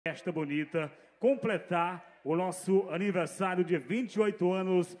festa bonita, completar o nosso aniversário de 28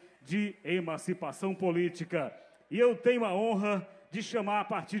 anos de emancipação política. E eu tenho a honra de chamar a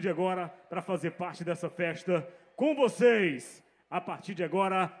partir de agora para fazer parte dessa festa com vocês. A partir de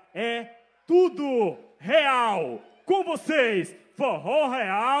agora é tudo real. Com vocês, Forró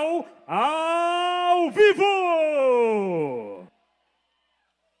Real ao vivo!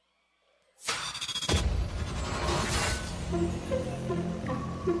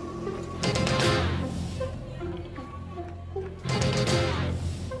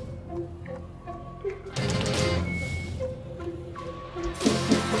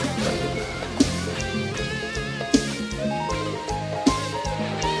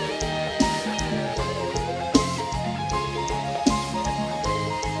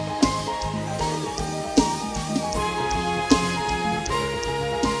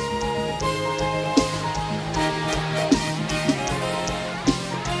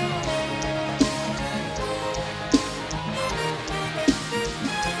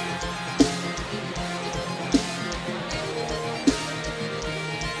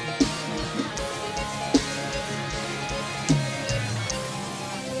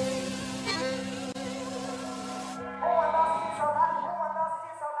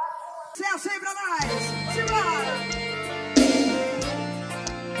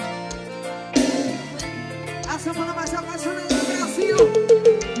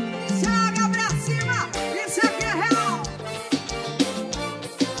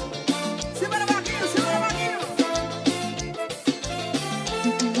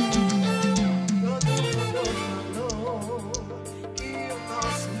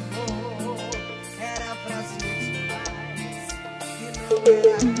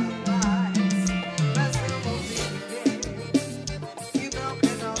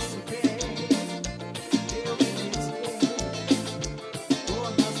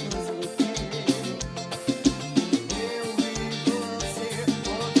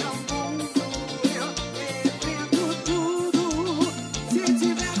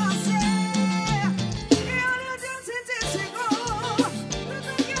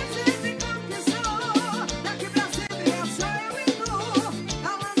 Daqui pra sempre eu sou eu e tu.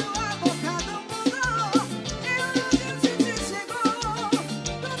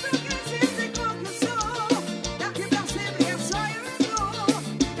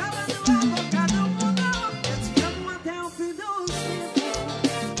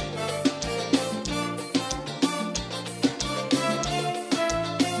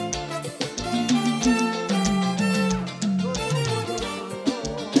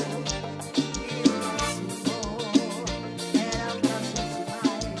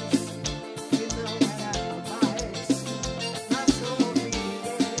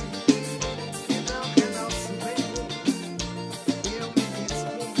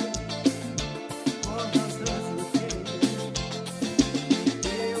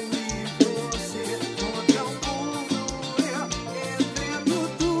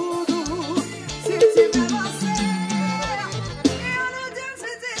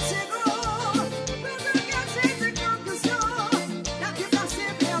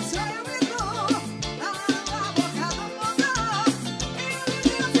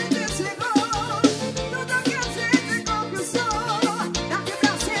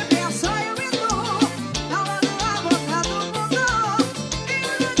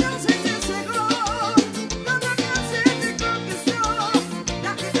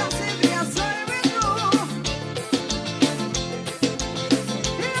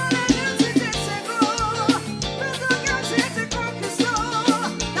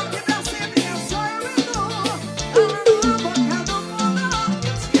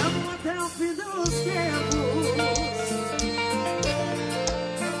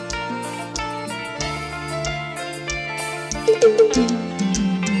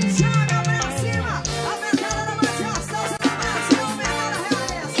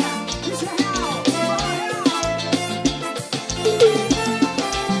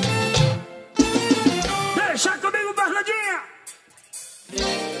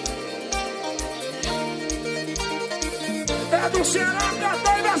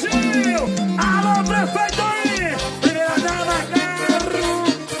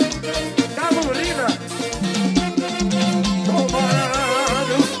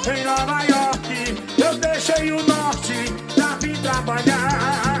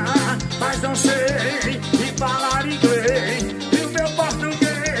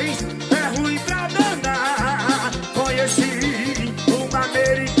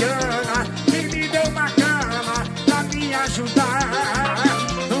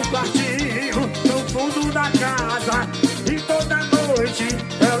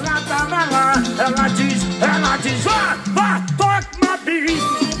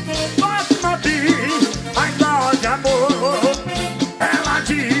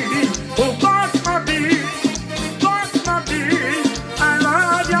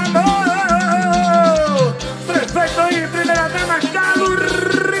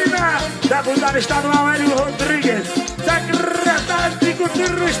 Deputado estadual Olho Rodrigues, secretário de Cultura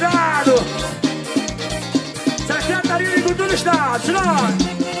do Estado, Secretaria de Cultura do Estado, senhor.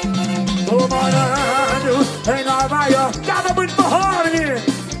 Tô morando em Nova York, cada muito forró, menino.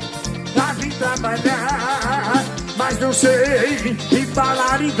 Já vim trabalhar, mas não sei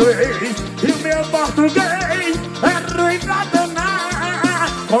falar inglês. E o meu português é ruim pra danar.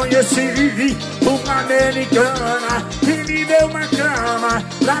 Conheci uma americana que me deu uma cama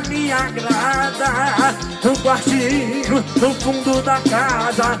pra me agradar. Um quartinho no fundo da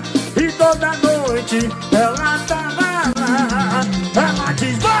casa, e toda noite ela tava lá. Ela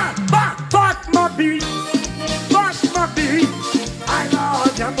diz, fuck my beat, I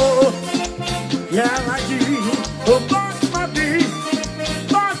love amor. E ela diz, fuck my beat,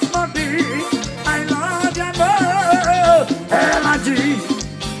 I love amor. Ela diz,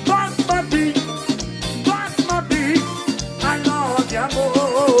 fuck my beat, I love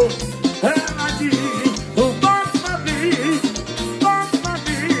amor. Ela diz, fuck my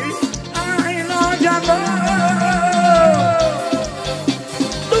beat, I love amor.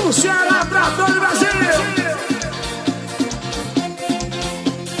 Do Ceará pra todo o Brasil.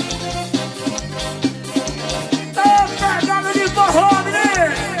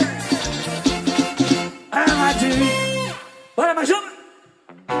 Bora mais uma.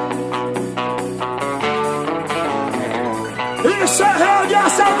 Isso é real de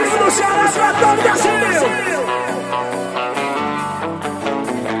ação vivo do Ceará pra todo o Brasil.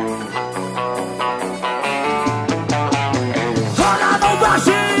 Joga a mão pra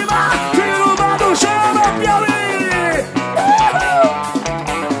cima, tira o mão do chão, meu Piauí.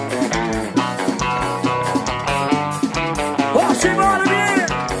 Vamos embora, menino.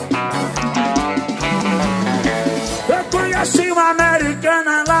 Eu conheci uma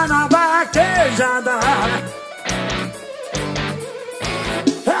americana lá na vaquejada.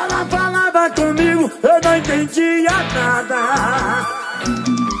 Ela falava comigo, eu não entendia nada.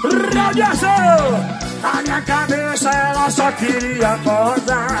 Radiação! Na minha cabeça ela só queria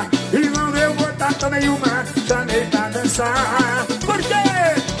posar. E não eu botar, tomei uma, chamei pra dançar. Por quê?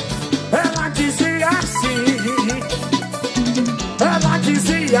 Ela dizia assim. Ela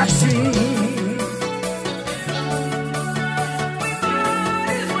dizia assim.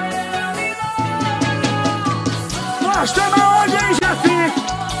 Nós estamos hoje em Jafi.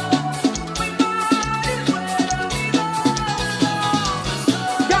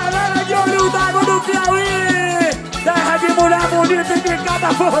 Galera de Olho d'Água do Piauí, terra de mulher bonita e de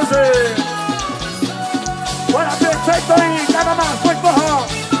cada forrozeiro. Bora, perfeito aí, cada mais foi forró.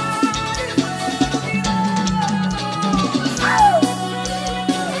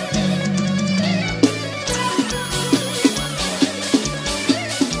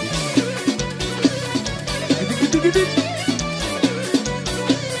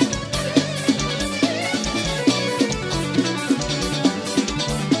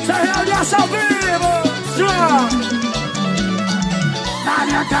 Ao vivo, na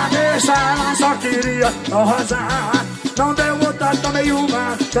minha cabeça ela só queria rosar. Não deu outra, tomei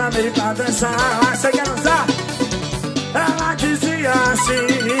uma, chamei pra dançar. Você quer dançar? Ela dizia assim.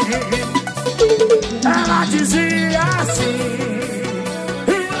 Ela dizia assim.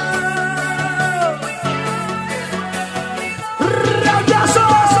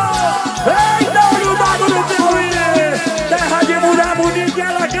 Bonito e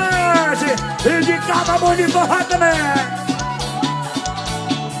elegante, e de capa bonito também.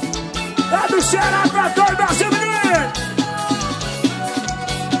 É do Ceará pra todo o Brasil, menino.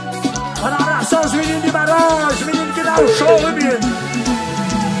 Um abraço aos meninos de Barão, os meninos que dão o show, menino.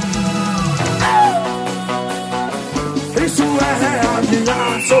 Isso é real de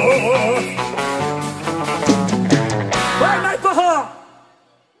aço. Vai, vai, forró.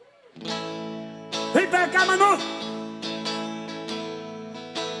 Vem pra cá, Manu.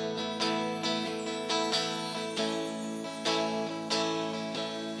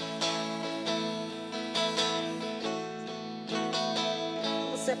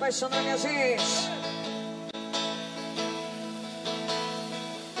 Se apaixonou, minha gente.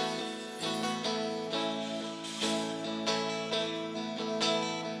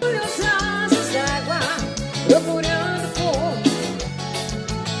 Os rastros d'água, procurando fogo.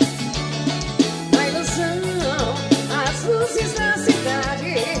 A ilusão, as luzes da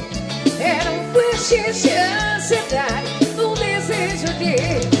cidade eram flashes de ansiedade, um desejo de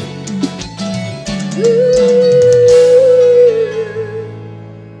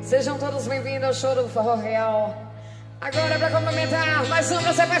Sejam todos bem-vindos ao show do Forró Real. Agora, para complementar, mais um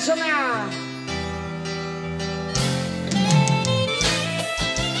pra se apaixonar.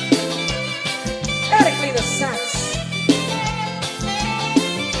 Eric Linda Sax.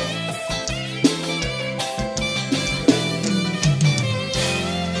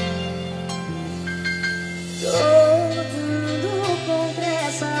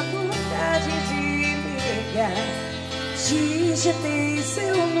 Digitei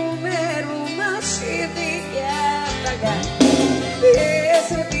seu número, mas tive que apagar.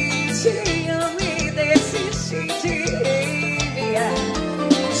 Percebi, te amo e desisti de enviar.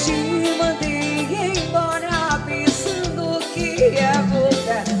 Te mandei embora pensando que ia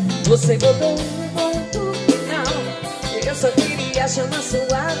voltar. Você botou um ponto final, eu só queria chamar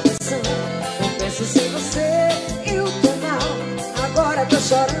sua atenção. Confesso, sem você eu tô mal. Agora tô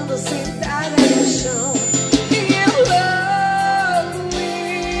chorando sentada no chão. E eu louco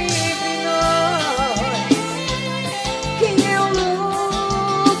entre nós. Que eu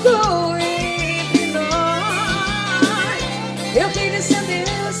louco entre nós. Eu queria ser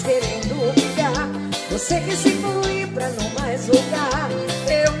Deus querendo ficar. Você que se foi pra não mais voltar.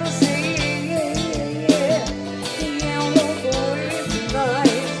 Eu não sei. Quem é o louco entre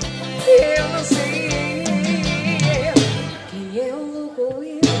nós? Eu não sei. Quem é o louco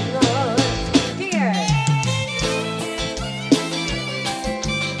entre nós? Quem é?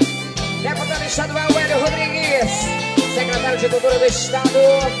 Deputado estadual Olho Rodrigues, secretário de Cultura do Estado.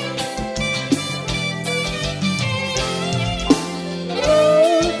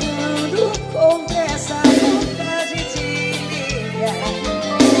 Voltando contra essa vontade de ligar.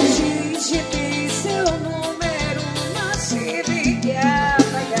 Digitei seu número, mas tive que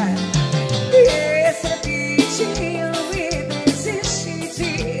apagar. Percebi, te amo e desisti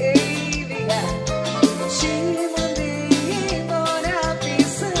de enviar. Te mandei embora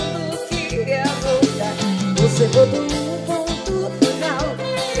pensando que ia voltar. Você botou um ponto final,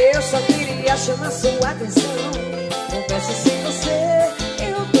 eu só queria chamar sua atenção. Confesso, sem você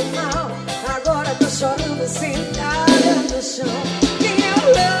eu tô mal. Agora tô chorando sentada no chão. Quem é o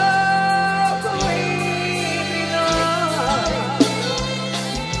louco entre nós?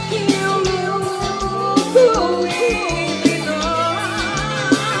 Quem é o louco entre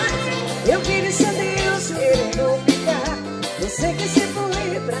nós? Eu queria ser Deus querendo ficar. Você que se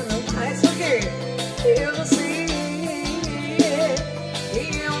foi pra não mais o quê? Eu não sei.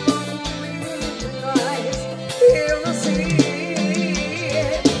 Quem é o louco entre nós? Eu não sei.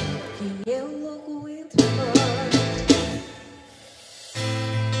 Quem é o louco entre nós?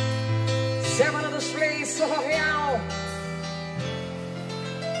 Semana dos Plays, Forró Real.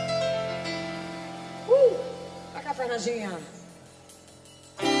 Pra cá, Fernandinha.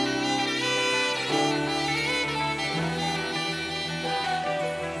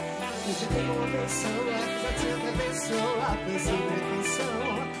 Hoje tem uma pessoa que já tinha outra pessoa, foi sem pretensão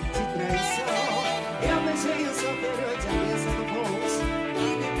de traição. Eu beijei o seu período de aliança no bolso.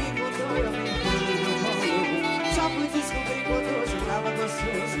 Ele me contou, eu me encolhi no colo. Só fui descobrir quando hoje eu tava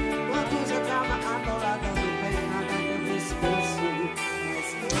gostoso, quando já tava atolada no pé na minha pescoço. Mas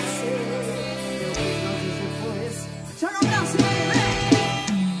você, eu vi anos depois. Joga o braço e vem!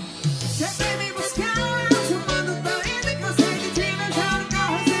 Você vem me buscar, chamando tão indo e cansei de te beijar no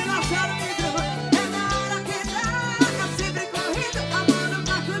carro, sem achar o vidro. É na hora que dá, tá sempre corrido, amor no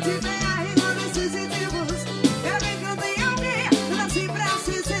quarto de bem arriba nesses intimos. Eu me canto em alguém, eu nasci pra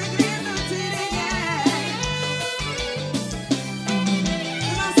ser segredo de ninguém.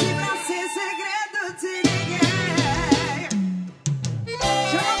 Eu nasci pra ser segredo de ninguém.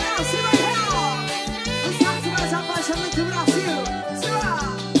 Chama o Brasil, é real. Os fatos mais apaixonantes do Brasil.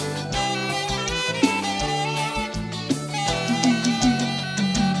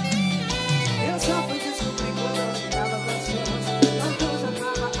 Eu só fui descobrir quando eu ficava gostoso, quando já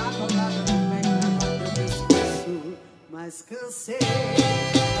tava atolado no meio da minha pescoço. Mas cansei,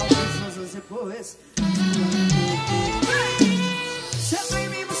 talvez anos depois. Você vem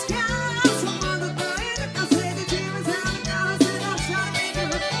me buscar, somando tão indo, cansei de te beijar no carro, sem achar amigo.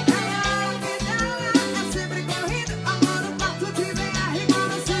 É a hora que dá, é sempre corrido, amor no quarto de bem arriba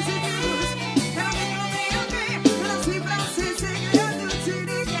nesses inimigos. Eu me contei alguém, eu nasci pra ser segredo de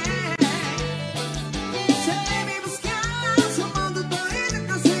ninguém. Você vem me buscar, somando tão indo,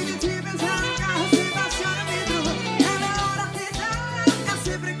 cansei de te beijar no carro, sem baixar o vidro. É na hora que dá, é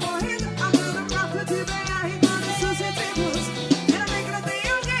sempre corrido, amor no quarto de bem arriba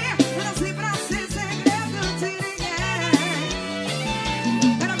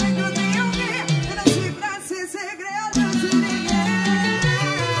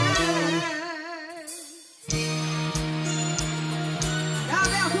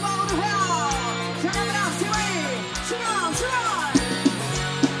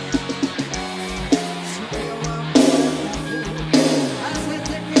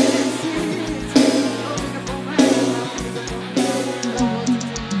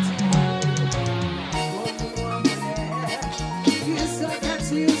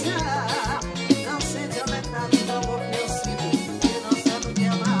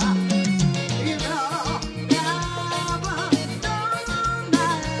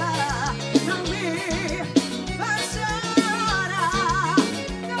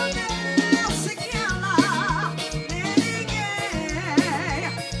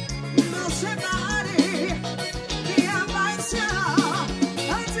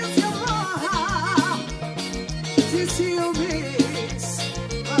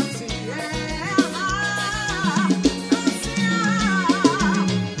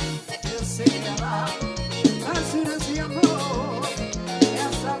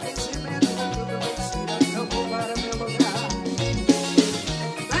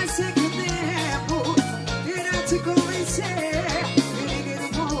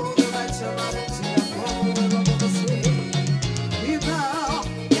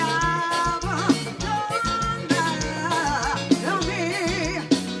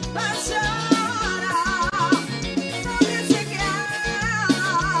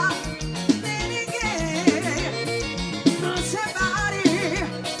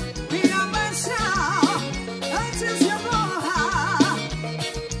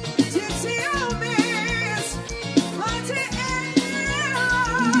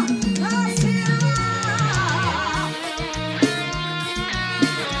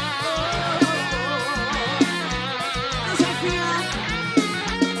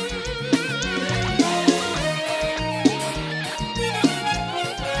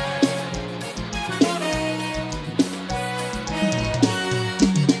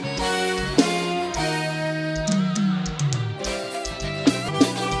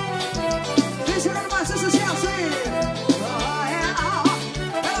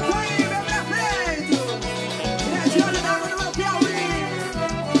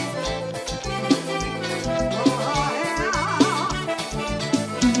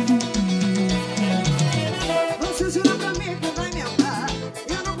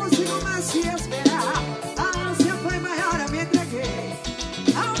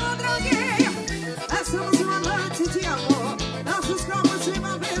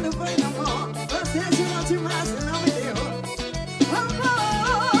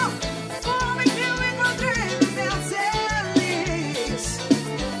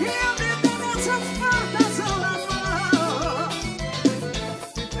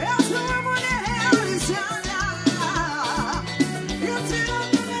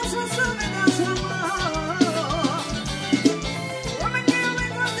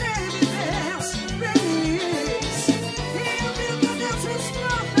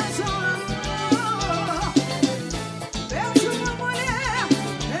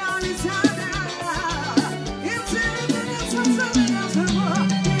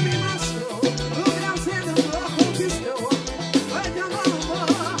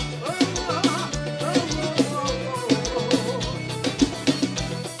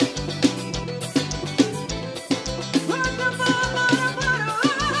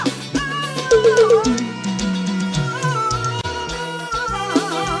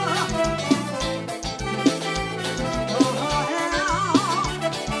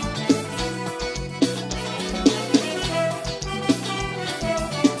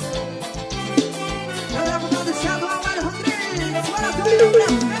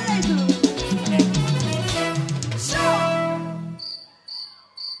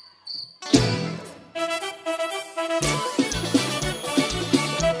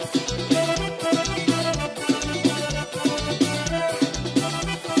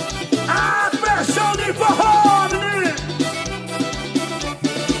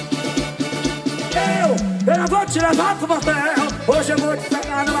eu não vou te levar pro motel. Hoje eu vou te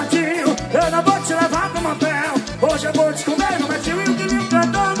pegar no matinho. Eu não vou te levar pro motel. Hoje eu vou te comer no matinho. E o que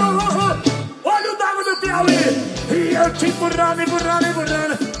cantando Olho d'Água do Piauí. E eu te empurrando, empurrando,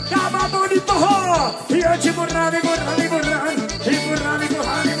 empurrando. Acabou de forró. E eu te empurrando, empurrando, empurrando. Empurrando,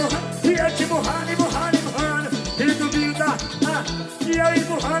 empurrando, empurrando. E eu te empurrando, empurrando, empurrando. E duvida, e eu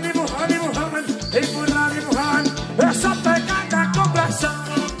empurrando, empurrando, empurrando. Empurrando, empurrando. É só pegar da compração.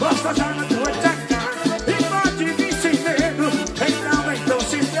 Gostosa na tua tcheca. E pode vir sem medo. Então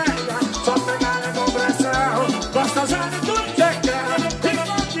se entrega. Só pegar na compração. Gostosa na tua tcheca. E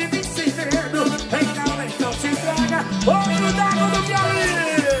pode vir sem medo. Então se entrega. Olho d'Água do Piauí.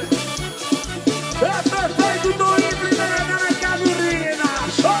 É perfeito, tô em primeira na Carolina.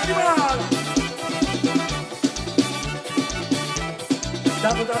 Show de bola. Dá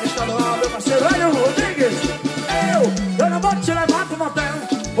pra dar estadual, meu parceiro Olho Rodrigues. Eu não vou te levar pro motel.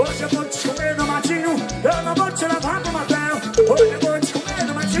 Hoje eu vou te comer no matinho. Eu não vou te levar pro motel. Hoje eu vou te comer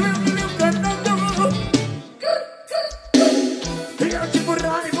no matinho. Eu cantando. E eu te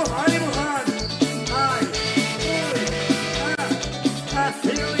empurrando, empurrando, empurrando. Ai,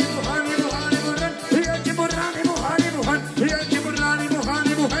 eu empurrando, empurrando, empurrando. E eu te empurrando, empurrando, empurrando. E eu te empurrando, empurrando,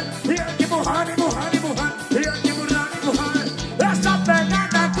 empurrando. E eu te empurrando, empurrando, empurrando. E eu te empurrando, empurrando. Essa pegada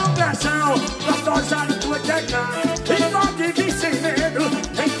da conversão. Gostosa na tua tcheca. E pode vir sem medo.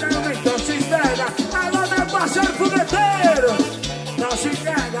 Então se entrega. Alô, meu parceiro fogueteiro. Não se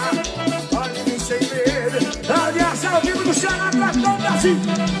entrega. Pode vir sem medo. Aliás, ao vivo do Ceará pra todo o Brasil.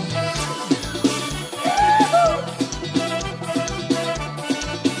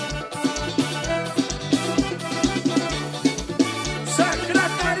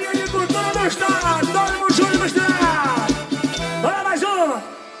 Secretaria de Cultura do Estado. Dona Júlio do Estado. Olha mais uma.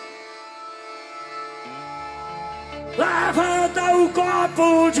 Levanta o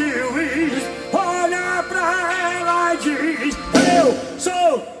copo de uísque, olha pra ela e diz: eu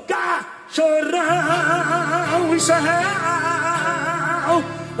sou cachorrão, isso é real.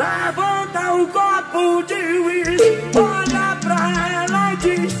 Levanta o copo de uísque, olha pra ela e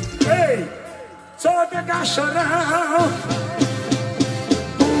diz: ei, sou teu cachorrão.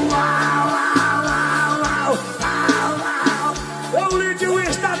 Uau, uau, uau, uau, uau. Eu li de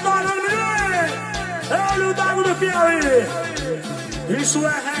uísque, adoro o Olho d'Água do Piauí. Isso é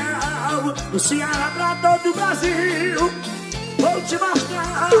real. Do Ceará pra todo o Brasil. Vou te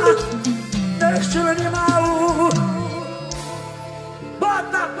mostrar este animal.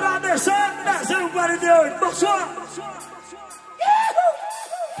 Bota pra descer. Desenho 48. Passou.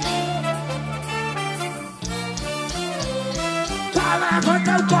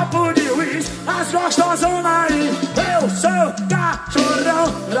 Levanta o copo de uísque, as gostosas aí. Eu sou cachorrão,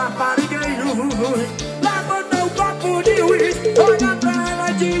 raparigueiro. Levanta o copo de uísque, olha pra ela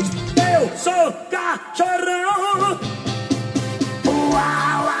e diz: eu sou cachorrão. Uau,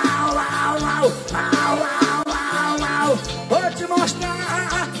 uau, uau, uau, uau, uau, uau, uau. Vou te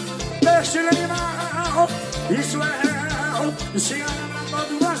mostrar este animal. Isso é real, Ceará pra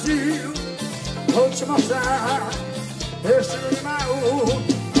todo o Brasil. Vou te mostrar este animal.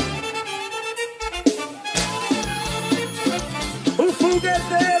 O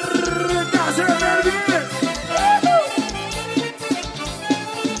fogueteiro caseiro.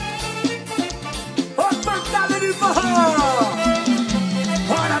 Ô pancada de forró.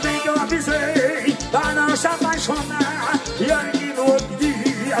 Ora bem que eu avisei pra não se apaixonar. E aí no outro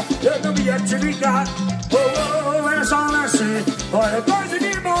dia eu não ia te ligar. Oh, é só um lance. Olha, coisa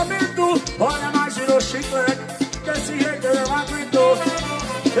de momento. Olha, mais virou chiclete. Desse jeito eu não aguentou.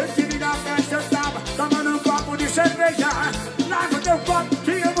 Eu tive na festa, eu tava tomando um copo de cerveja. Lá no teu copo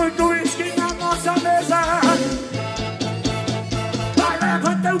tinha muito uísque na nossa mesa. Vai,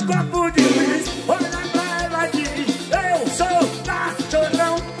 levanta o copo de uísque, olha pra ela e diz: eu sou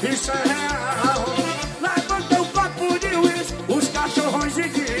cachorrão, isso é real. Levanta o copo de uísque, os cachorrões de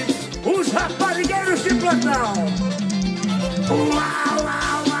guia, os raparigueiros de plantão. Uau,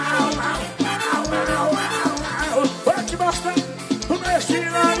 uau, uau, uau, uau, uau. Vou te mostrar o meu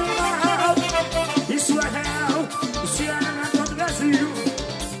estilo animal. Isso é real, o Ceará é todo o Brasil.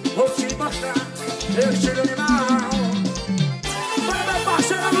 Vou te mostrar meu estilo animal. Para meu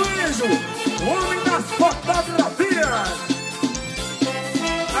parceiro Luiz, o homem das fotografias.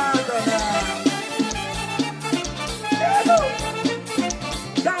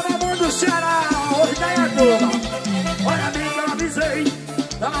 Cada do Ceará, hoje ganha turma. Olha bem que eu avisei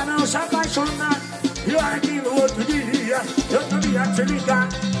pra não se apaixonar. E olha que no outro dia eu também ia te ligar.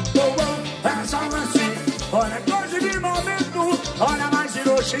 Oh, é só um lance. Olha, coisa de momento. Olha, mais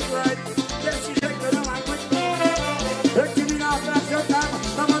virou chiclete. Desse jeito eu não aguento. Eu tive na festa, eu tava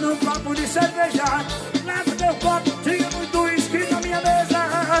tomando um copo de cerveja.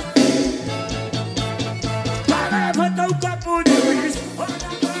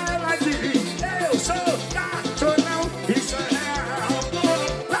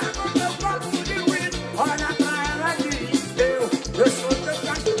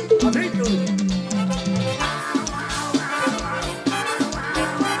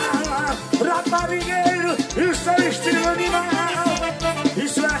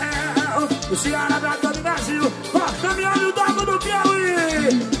 do Ceará pra todo o Brasil. Caminhando do Água do Piauí.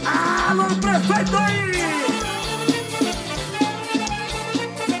 Alô, prefeito aí.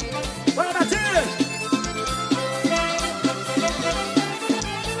 Bora, Matias.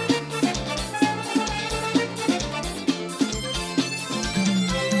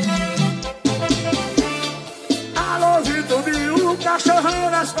 Alô, Vitor Mil, cachorrão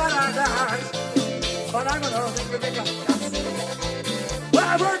nas paradas. Paraga não, tem que beber cachaça.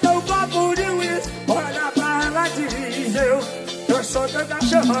 Levanta o copo de uísque, olha pra ela e diz: eu sou teu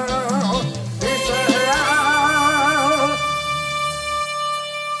cachorrão, isso é real.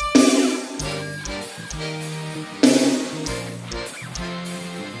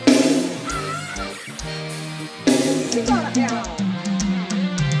 Simbora, Piau.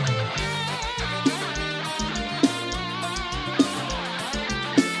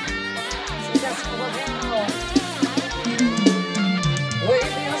 Sucesso com o Rodrigo. Oi,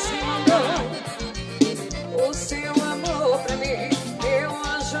 Deus se mandou o seu amor pra mim, meu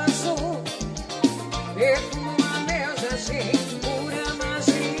anjo azul, perfuma meu jardim, pura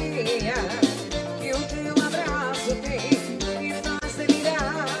magia, que o teu abraço tem, me faz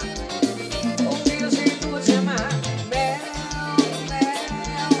delirar, o teu jeito de amar, mel,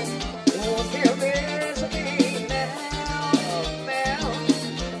 mel, o teu beijo tem mel, mel,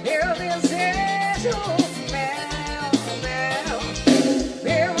 eu desejo mel, mel,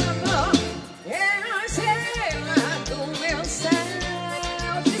 meu amor é a estrela do meu céu.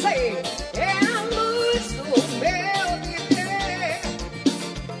 Diz aí, é a luz do meu viver.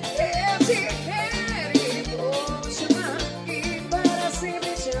 Eu te quero e vou te amar e para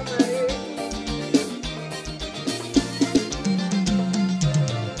sempre te amarei.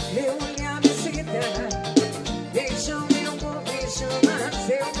 Meu olhar me excita, deixa o meu corpo me chamar,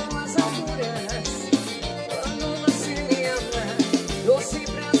 seu voo às alturas. Quando você me ama, doce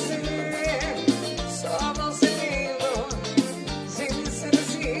prazer, só você lindo, de me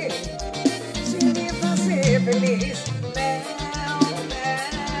seduzir, de me fazer feliz. Mel,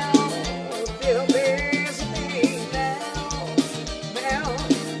 mel, o teu beijo tem mel, mel,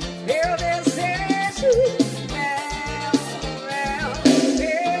 eu desejo mel, mel,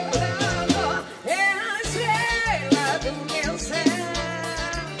 meu amor é a estrela do meu céu,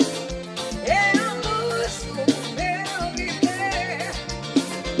 é a luz do meu viver.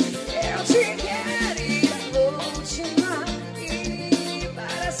 Eu te quero e vou te amar e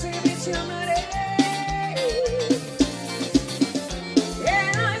para sempre te amarei. É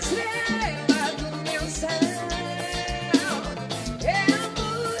a estrela do meu céu, é a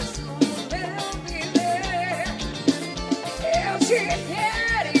luz do meu viver. Eu te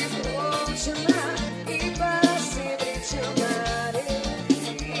quero e vou te amar e para sempre te amarei.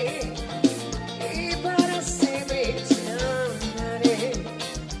 E para sempre te amarei.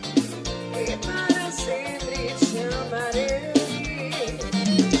 E para sempre te amarei.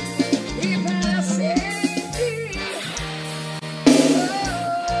 E para sempre.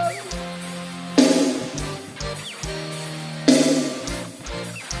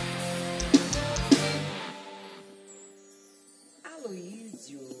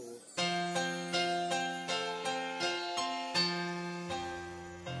 Aloísio.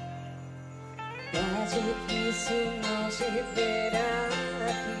 Tá difícil não te ver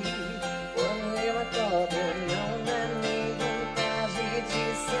aqui. Quando eu acordo, não dá nem vontade de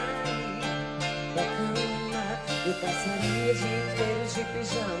sair da cama. Eu passaria o dia inteiro de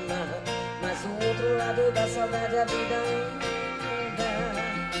pijama, mas do outro lado da saudade a vida anda.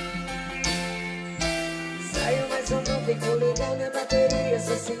 Saio, mas eu não fico ligando, minha bateria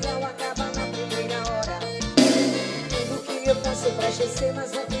social acaba na primeira hora. Tudo que eu faço pra esquecer,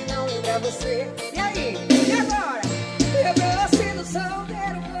 mas no final lembra você. E aí? E agora? Eu tô assim no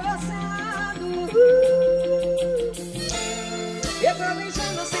solteiro gozado. Eu tô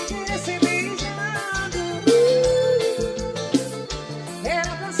beijando sem querer ser beijado.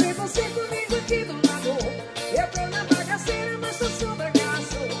 Era pra ser você comigo aqui do lado. Eu tô na bagaceira, mas tô sob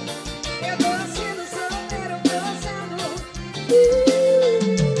bagaço. Eu tô assim no solteiro gozado.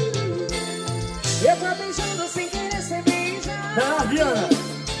 Eu tô beijando sem querer ser beijado. Tá, Diana.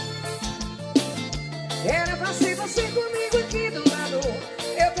 Era pra ser você comigo aqui do lado.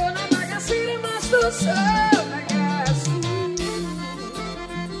 Eu tô na bagaceira, mas tô só bagaço.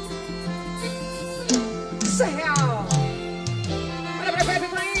 Isso é real. Olha pra Pepe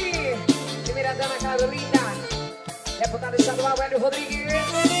aí. Primeira dama Carolina. Deputado estadual Olho Rodrigues.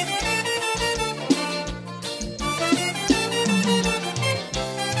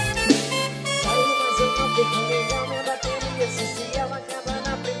 Saiu, mas eu não fico legal. Minha bateria social acaba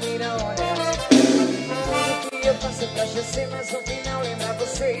na primeira hora. Tudo que eu faço pra esquecer, mas no final lembra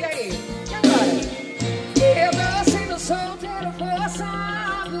você. E aí? solteiro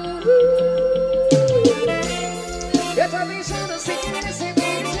forçado. Eu tô beijando sem querer ser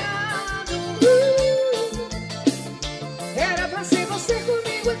beijado. Era pra ser você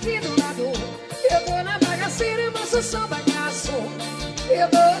comigo aqui do lado. Eu tô na bagaceira, mas eu sou bagaço. Eu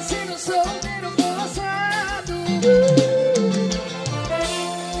tô sendo solteiro forçado.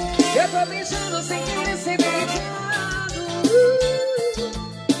 Eu tô beijando sem querer ser beijado.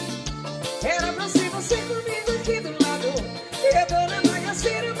 Era pra ser você comigo aqui do lado. Eu tô na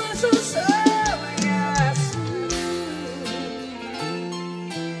bagaceira, mas eu sou bagaço.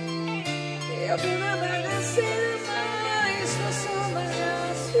 Eu tô na bagaceira, mas eu sou bagaço.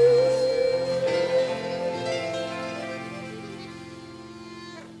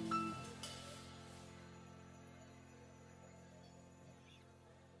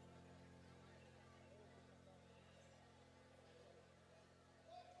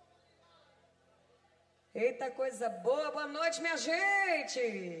 Eita, coisa boa! Boa noite, minha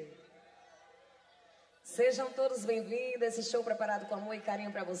gente! Sejam todos bem-vindos a esse show preparado com amor e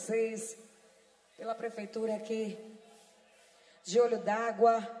carinho para vocês, pela prefeitura aqui de Olho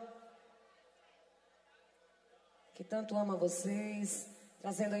d'Água, que tanto ama vocês,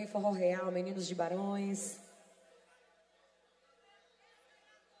 trazendo aí forró real, meninos de Barões.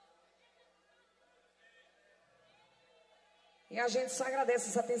 E a gente só agradece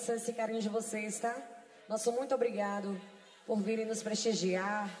essa atenção e esse carinho de vocês, tá? Nosso muito obrigado por virem nos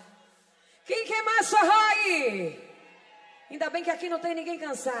prestigiar. Quem quer mais forró aí? Ainda bem que aqui não tem ninguém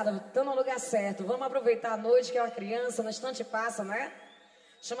cansado. Estão no lugar certo. Vamos aproveitar a noite, que é uma criança, no instante passa, né?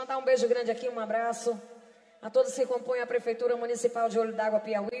 Deixa eu mandar um beijo grande aqui, um abraço a todos que compõem a Prefeitura Municipal de Olho d'Água,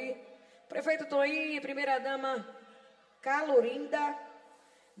 Piauí. Prefeito Toinho, primeira-dama Calorinda,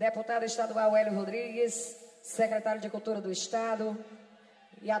 deputado estadual Hélio Rodrigues, secretário de Cultura do Estado.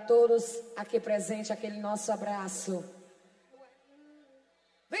 E a todos aqui presentes, aquele nosso abraço.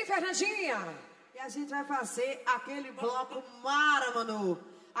 Vem, Fernandinha! E a gente vai fazer aquele bloco mara, Manu.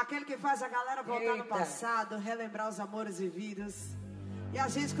 Aquele que faz a galera voltar no passado, relembrar os amores vividos. E a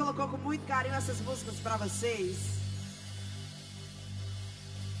gente colocou com muito carinho essas músicas pra vocês.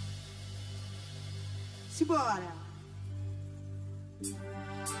 Simbora!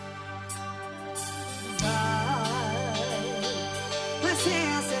 Mas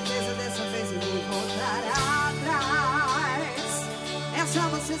sem a certeza dessa vez eu vou voltar atrás. É só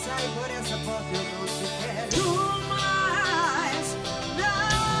você sair por essa porta, eu não te quero mais.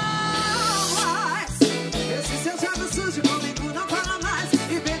 Não mais. Esse seu jogo sujo comigo não fala mais.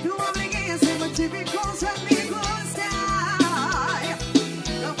 E vem com uma briguinha sem motivo e com os amigos. Ai,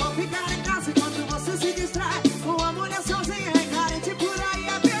 não vou ficar em casa enquanto você se distrai. Uma mulher sozinha e carente por aí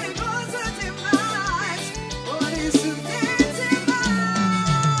é perigoso demais. Por isso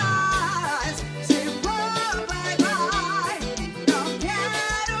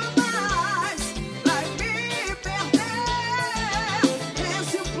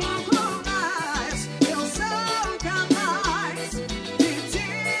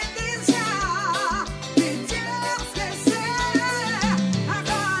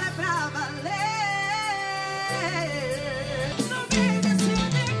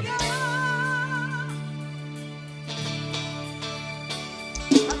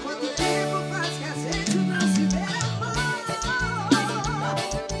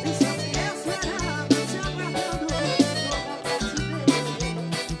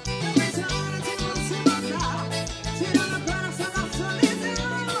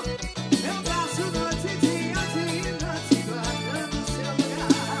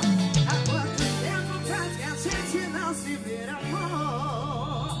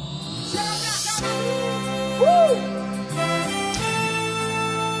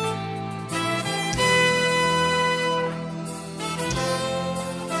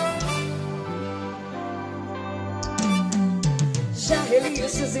reli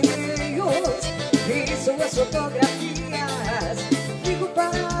os seus e-mails, vi suas fotografias. Fico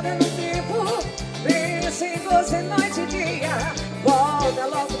parada no tempo, penso em você noite e dia. Volta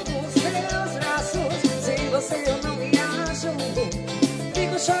logo pros meus braços, sem você eu não me acho.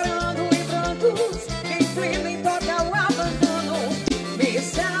 Fico chorando em prantos, inflando em total abandono. Me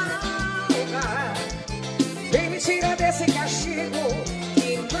salva, vem me tirar desse castigo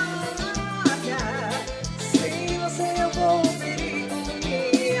que mata. Sem você eu vou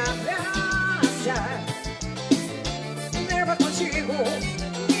leva contigo,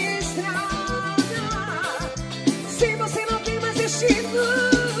 me estraga. Se você não tem mais destino,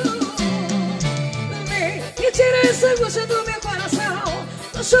 vem e tira essa angústia do meu coração.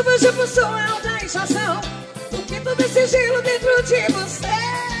 No chuva de pulsão alta estação, porque todo esse gelo dentro de você.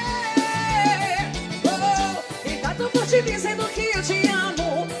 Oh, e tá tão forte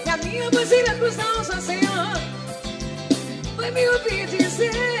ouvi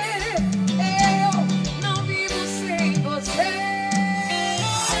dizer, eu não vivo sem você.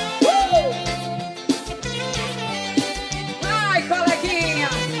 Ai, coleguinha.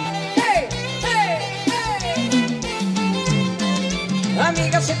 Ei, ei, ei.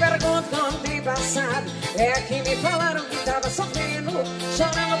 Amigas se perguntam de passado, é que me falaram que tava sofrendo,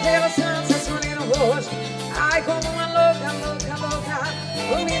 chorando pelas chances, no rosto. Ai, como uma louca, louca, louca.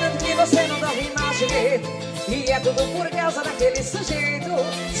 Um minuto que você não dorme mais direito, e é tudo por causa daquele sujeito.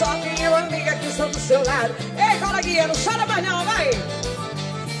 Só tem eu, amiga, que estou do seu lado. Ei, coleguinha, não chora mais não, vai.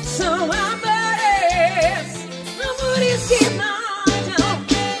 São amores, amores que matam,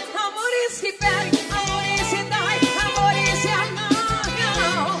 amores que ferem, amores que dói, amores que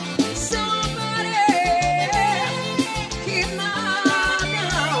amargam. São amores que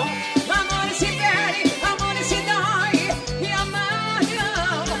matam, amores que ferem, amores que dói e amargam.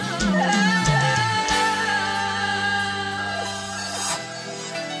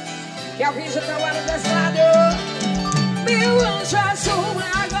 Que eu fiz o teu ano pesado, meu anjo azul.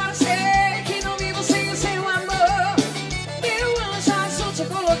 Agora sei que não vivo sem o seu amor. Meu anjo azul, te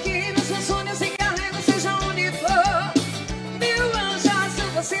coloquei nos meus sonhos e carrego, seja onde for. Meu anjo azul,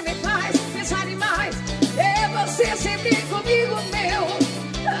 você me faz pensar demais. É você sempre comigo, meu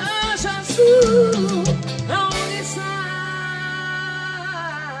anjo azul. Aonde está?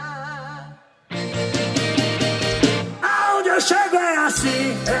 Aonde eu chego é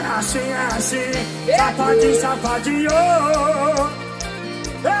assim, é assim, é assim. Safadinho, safadinho.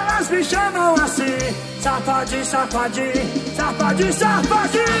 Elas me chamam assim, safadinho, safadinho, safadinho,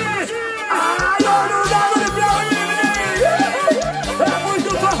 safadinho. Ai, olho d'água de Piauí. É muito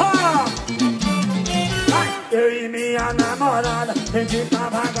forró. Ai, eu e minha namorada, a gente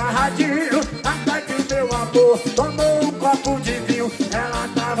tava agarradinho, até que meu amor tomou um copo de vinho. Ela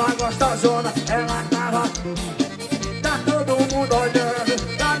tava gostosona, ela tava... Tá todo mundo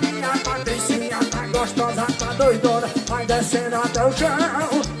olhando, da minha patricinha tá gostosa, tá doidona, vai descendo até o chão.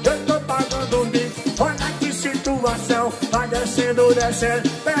 Eu tô pagando mico, olha que situação. Vai descendo, descendo,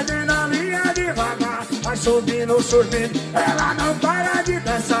 perdendo a linha devagar. Vai subindo, subindo, ela não para de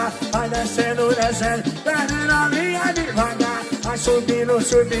dançar. Vai descendo, descendo, perdendo a linha devagar. Vai subindo,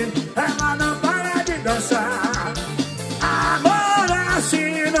 subindo, ela não para de dançar. Amor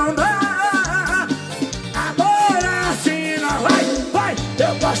assim não dá.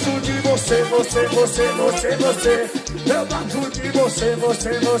 Eu gosto de você, você, você, você, você. Eu gosto de você,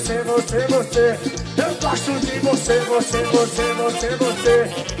 você, você, você, você. Eu gosto de você, você, você, você, você.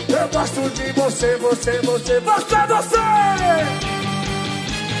 Eu gosto de você, você, você, você, você.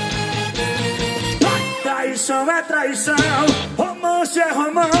 Traição é traição, romance é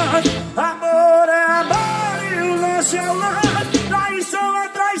romance, amor é amor e o lance é o lance. Traição é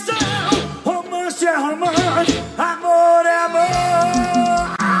traição, romance é romance, amor é amor.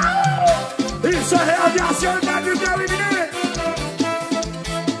 Isso é real de ação, tá de Piauí, menino.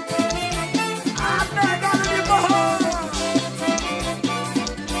 A pegada de forró.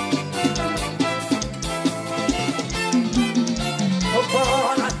 Tô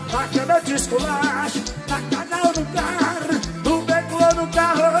fora, na cama eu te esculacho, na casa ou no carro, no beco ou no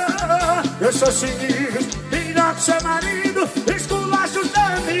carro. Eu sou sinistro, melhor que seu marido, esculacho seu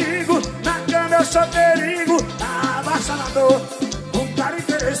amigo. Na cama eu sou perigo, avassalador. Cara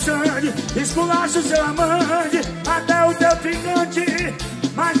interessante, esculacho seu amante, até o teu ficante.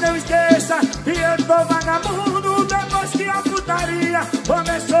 Mas não esqueça que eu tô vagabundo, depois que a putaria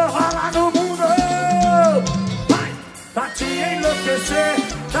começou a rolar no mundo. Vai, pra te enlouquecer,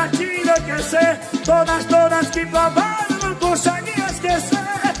 pra te enlouquecer. Todas que provaram não conseguem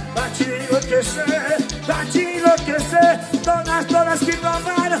esquecer. Pra te enlouquecer, pra te enlouquecer. Todas que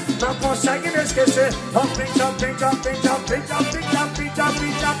provaram não conseguem me esquecer. Open, open, open, open, open, open,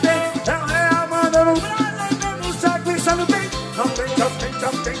 open, open. É o real mandando brasa, dando saco e só no bem. Open, open,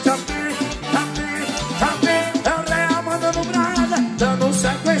 open, open, open, open. É o real mandando brasa, dando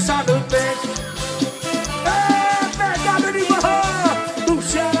saco e só no bem. É pegada de forró, do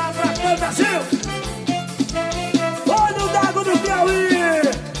Ceará pra todo o Brasil. Olho d'água do Piauí.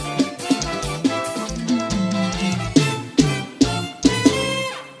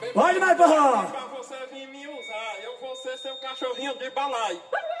 Olha mais forró. Pra você vir me usar, eu vou ser seu cachorrinho de balaio.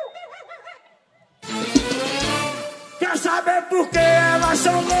 Quer saber por que elas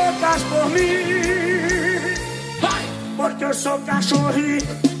são loucas por mim? Vai! Porque eu sou cachorrinho,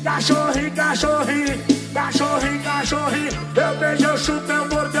 cachorrinho, cachorrinho, cachorrinho, cachorrinho. Eu beijo, eu chupo, eu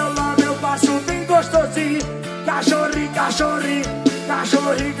mordo, eu lambo, eu passo bem gostosinho. Cachorrinho, cachorrinho,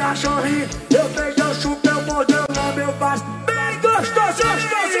 cachorrinho, cachorrinho. Eu beijo, eu chupo, eu mordo, eu lambo, eu passo bem gostosinho.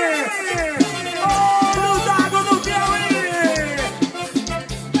 Olho d'água no Piauí.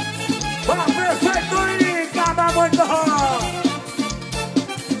 muito forró.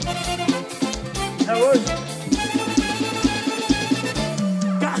 É hoje.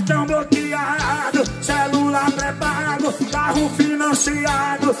 Cartão bloqueado, celular pré-pago, carro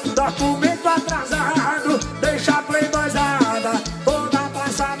financiado, documento atrasado, deixa a playboyzada toda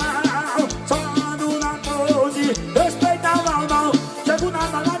passa mal, só ando na pose, respeita o mal. Chego na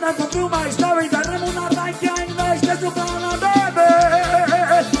balada, compro uma estrela, enterramos na bike, ainda esqueço pra não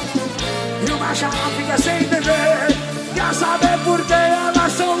beber. E uma chapa fica sem entender, quer saber por que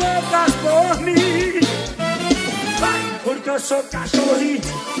elas são loucas por mim? Vai, porque eu sou cachorrinho,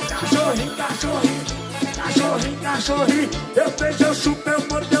 cachorrinho, cachorrinho, cachorrinho, cachorrinho. Eu beijo, eu chupo, eu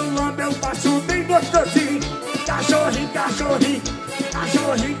mordo, eu lambo, eu faço bem gostosinho. Cachorrinho, cachorrinho,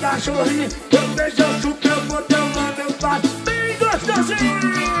 cachorrinho, cachorrinho. Eu beijo, eu chupo, eu mordo, eu lambo, eu faço bem gostosinho.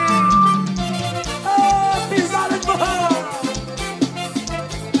 Oh, pisada de forró.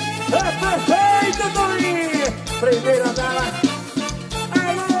 É perfeito, Toninho. Primeira dela.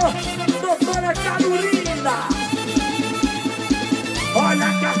 Alô, doutora Carolina.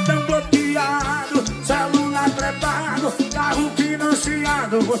 Olha, cartão bloqueado, celular pré-pago, carro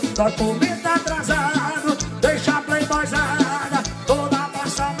financiado, documento atrasado, deixa a playboyzada toda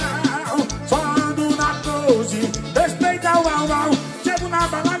passa mal, só ando na pose, respeita o mal. Chego na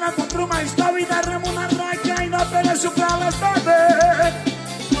balada, compro uma estrela e derramo na raia, ainda ofereço pra elas beber.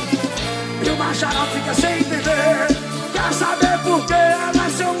 E o macharão fica sem entender, quer saber por que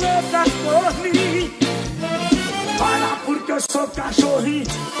elas são loucas por mim? Olha, porque eu sou cachorrinho,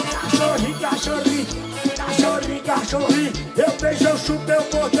 cachorrinho, cachorrinho, cachorrinho, cachorrinho. Eu beijo, eu chupo, eu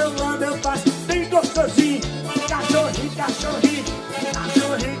mordo, eu lambo, eu faço bem gostosinho. Cachorrinho, cachorrinho,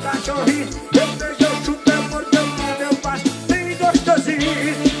 cachorrinho, cachorrinho. Eu beijo, eu chupo, eu mordo, eu lambo, eu faço bem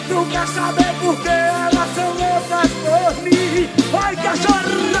gostosinho. Tu quer saber por que elas são loucas por mim? Vai,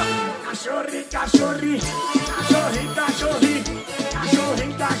 cachorro! Cachorrinho, cachorrinho, cachorrinho, cachorrinho,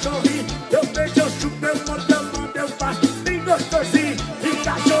 cachorrinho, cachorrinho. Eu beijo, eu chupo, eu mordo, eu lambo, eu faço bem gostosinho. E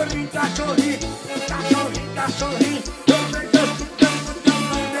cachorrinho, cachorrinho, cachorrinho, cachorrinho. Eu beijo, eu chupo, eu mordo, eu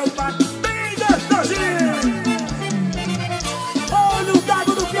lambo, eu faço bem gostosinho. Olho, o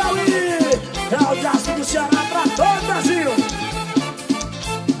Água do Piauí. É o diacho do Ceará pra todo o Brasil.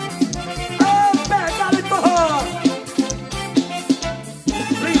 Ô, pegada de forró.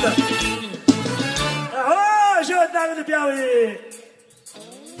 Linda. É hoje o Água do Piauí.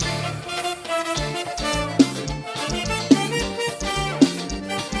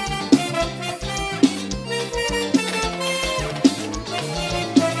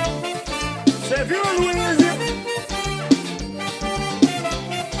 Você viu, Luiz?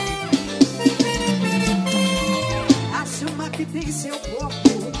 Assuma que tem seu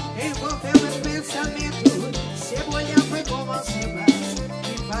corpo, envolveu meu pensamento. Cebolha foi como as ribas,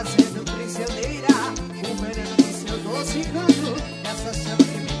 me fazendo prisioneira. O veneno do seu doce canto, essa chama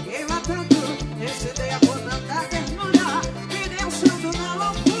que me queima tanto. Excedei a por tanta ternura, me deixando na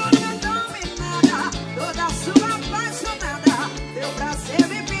loucura dominada. Toda sua apaixonada, teu prazer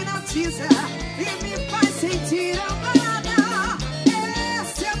me hipnotiza e me faz sentir amada.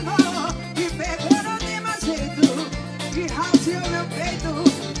 Esse amor me pegou no demais jeito, que rasgou meu peito,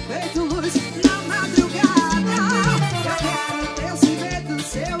 feito luz na madrugada. Eu quero ter esse medo,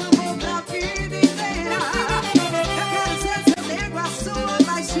 seu amor pra vida inteira. Eu quero ser seu nego, a sua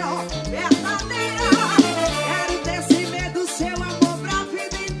paixão verdadeira. Quero ter esse medo, seu amor pra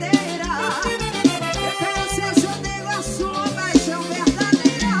vida inteira. Eu quero ser seu nego, a sua paixão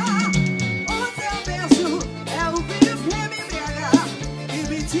verdadeira. O teu beijo é o vinho que me embriaga e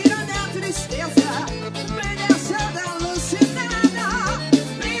me tira da tristeza, me deixando alucinada,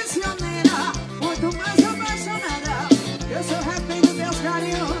 prisioneira, muito mais apaixonada. Eu sou refém dos meus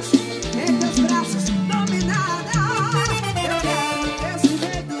carinhos, em teus braços dominada. Eu quero ter esse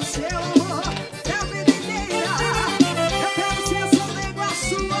medo, seu amor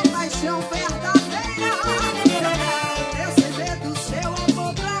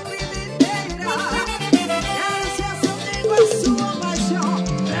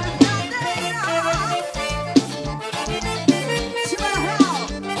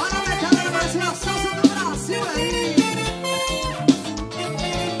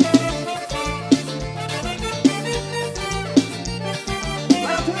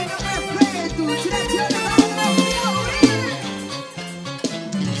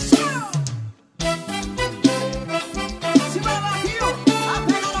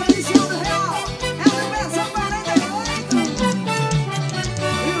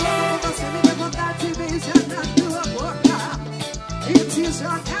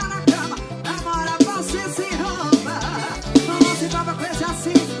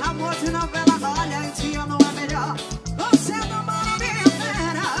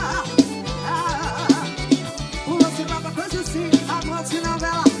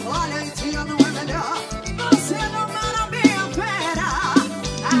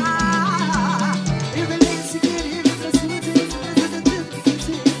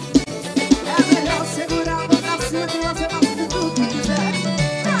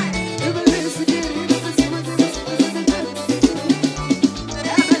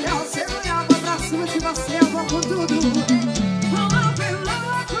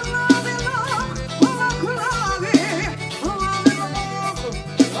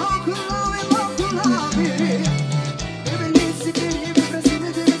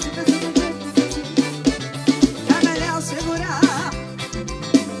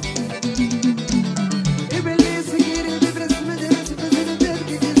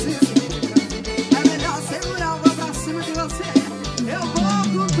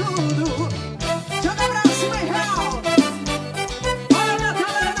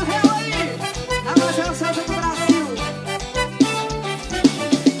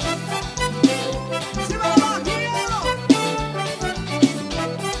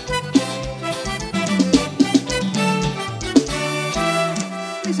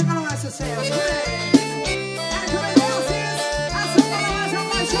vem chegando mais sucesso, vem. É Júlio Menezes, a sua mais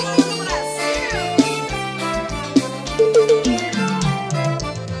apaixonada do Brasil.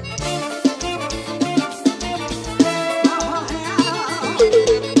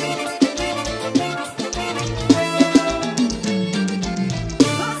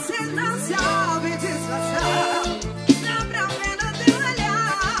 Você não sabe disfarçar, dá pra ver no teu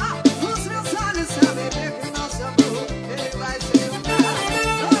olhar. Os meus olhos sabem ver que nosso amor ele vai se juntar.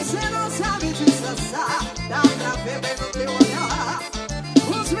 Você não sabe disfarçar, dá pra ver bem no teu olhar.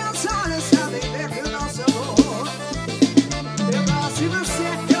 Os meus olhos sabem ver que o nosso amor. Eu gosto de você,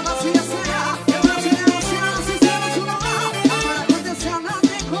 eu gosto de você. Eu gosto de você, não se chama de novo. Agora aconteceu, não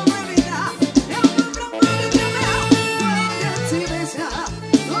tem como evitar. Eu vou pra onde te ver, quando eu te beijar.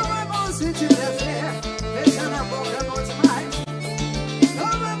 Como é bom sentir prazer, beijar na boca é bom demais.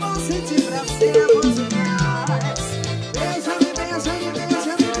 Como é bom sentir prazer, é bom demais. Beija, me beija, me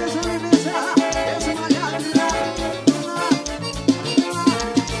beija, me beija, me beija. Beijo molhado de lado.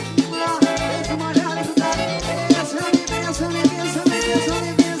 Beijo molhado de lado. Beija, me beija, me beija, me beija,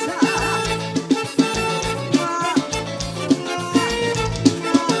 me beija.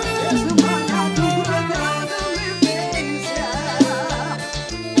 Beijo molhado, grudado, me beija.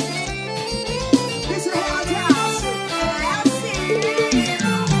 Isso é real de aço, é assim.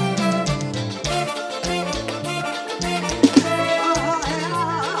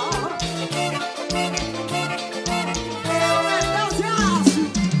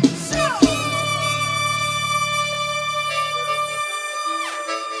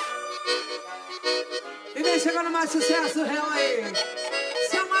 E vem chegando mais sucesso real aí.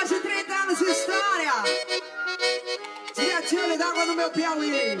 São mais de 30 anos de história. Diretinho da Água no meu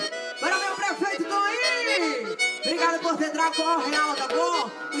Piauí. Para meu prefeito Toim. Obrigado por ter trago Forró real, tá bom?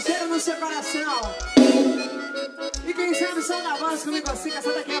 O cheiro no seu coração. E quem sabe o som da voz comigo assim, que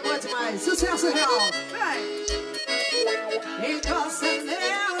essa daqui é boa demais. Sucesso real. Vem. Encosta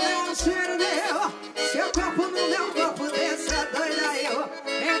meu, dá um cheiro meu. Seu corpo no meu corpo, dessa doida eu.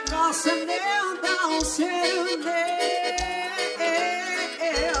 Encosta meu, dá um cheiro meu.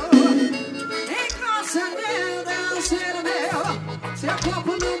 Encosta meu, dá um cheiro meu. Seu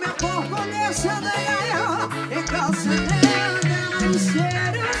corpo no meu corpo, dessa doida eu. Encosta meu, dá um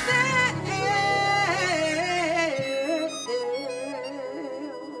cheiro meu.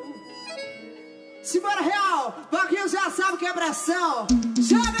 Simbora, real! Pouquinho já sabe que é pressão.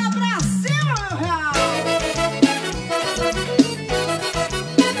 Joga pra cima, meu real!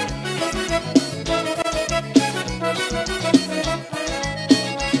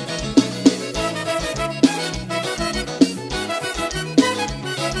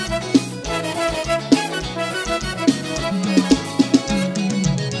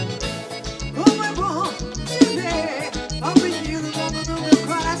 Como é bom te ver, ó menino dono do meu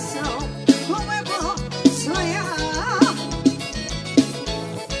coração. Como é bom sonhar.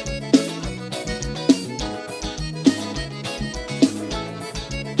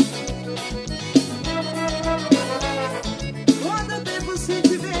 Quanto tempo sem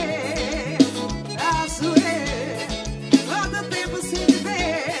te ver, posso ver. Quanto tempo sem te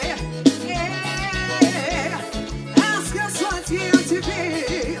ver, as canções que eu te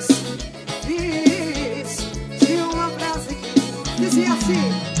fiz de uma frase que dizia assim,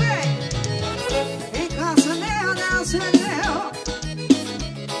 vem, encosta meu, não sei meu.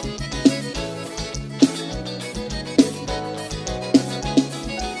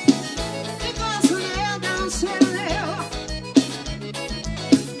 Encosta meu, não sei meu.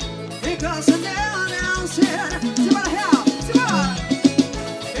 Encosta meu, não sei meu. Simbora, real, simbora.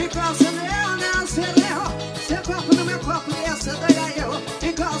 Encosta meu, não sei meu. Seu corpo no meu corpo, essa doida eu.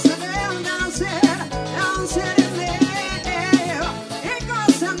 Encosta meu, não sei meu.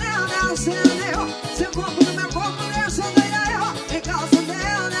 Encosta meu, não sei meu. Seu corpo no meu corpo, essa doida eu. Encosta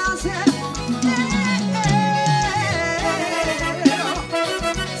meu, não sei meu.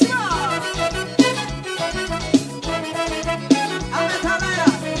 Aumenta a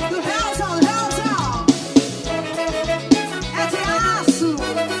galera do realzão, do realzão. É de aço,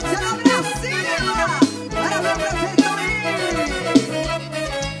 será pra cima. Para meu prefeito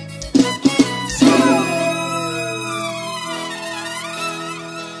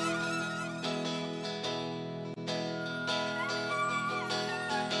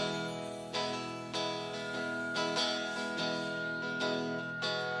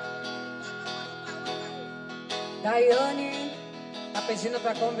Daiane tá pedindo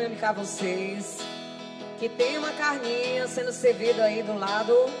pra comunicar a vocês que tem uma carninha sendo servida aí do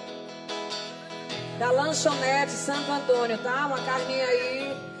lado da lanchonete Santo Antônio, tá? Uma carninha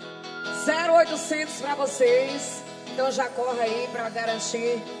aí 0800 pra vocês. Então já corre aí pra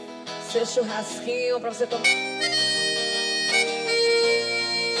garantir seu churrasquinho pra você tomar.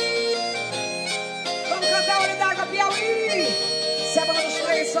 Vamos cantar Olho d'Água, Piauí. Sábado dos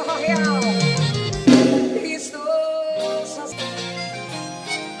 3, Forró Real. Estou sozinho.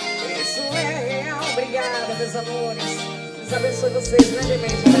 Isso é real. Obrigada, meus amores. Deus abençoe vocês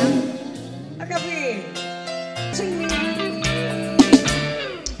grandemente, tá? Acabei.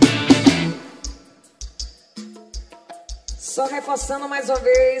 Só reforçando mais uma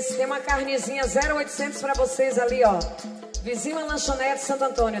vez, tem uma carnezinha 0800 pra vocês ali, ó. Vizinho a lanchonete Santo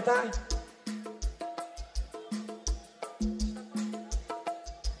Antônio, tá?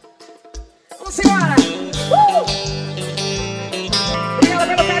 Vamos embora!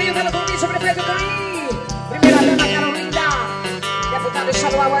 Obrigada pelo carinho, pelo convite, prefeito Piauí. Primeira dama Carolina, deputado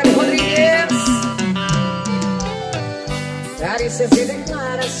estadual Olho Rodrigues. Carícias e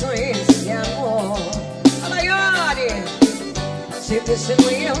declarações de amor. Se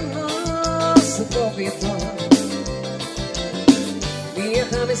testemunha o nosso cobertor. Minha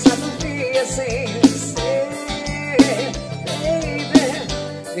cama está fria sem ser,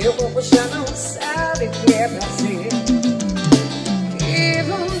 baby. Meu corpo já não sabe o que é prazer. Que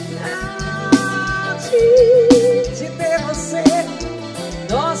vontade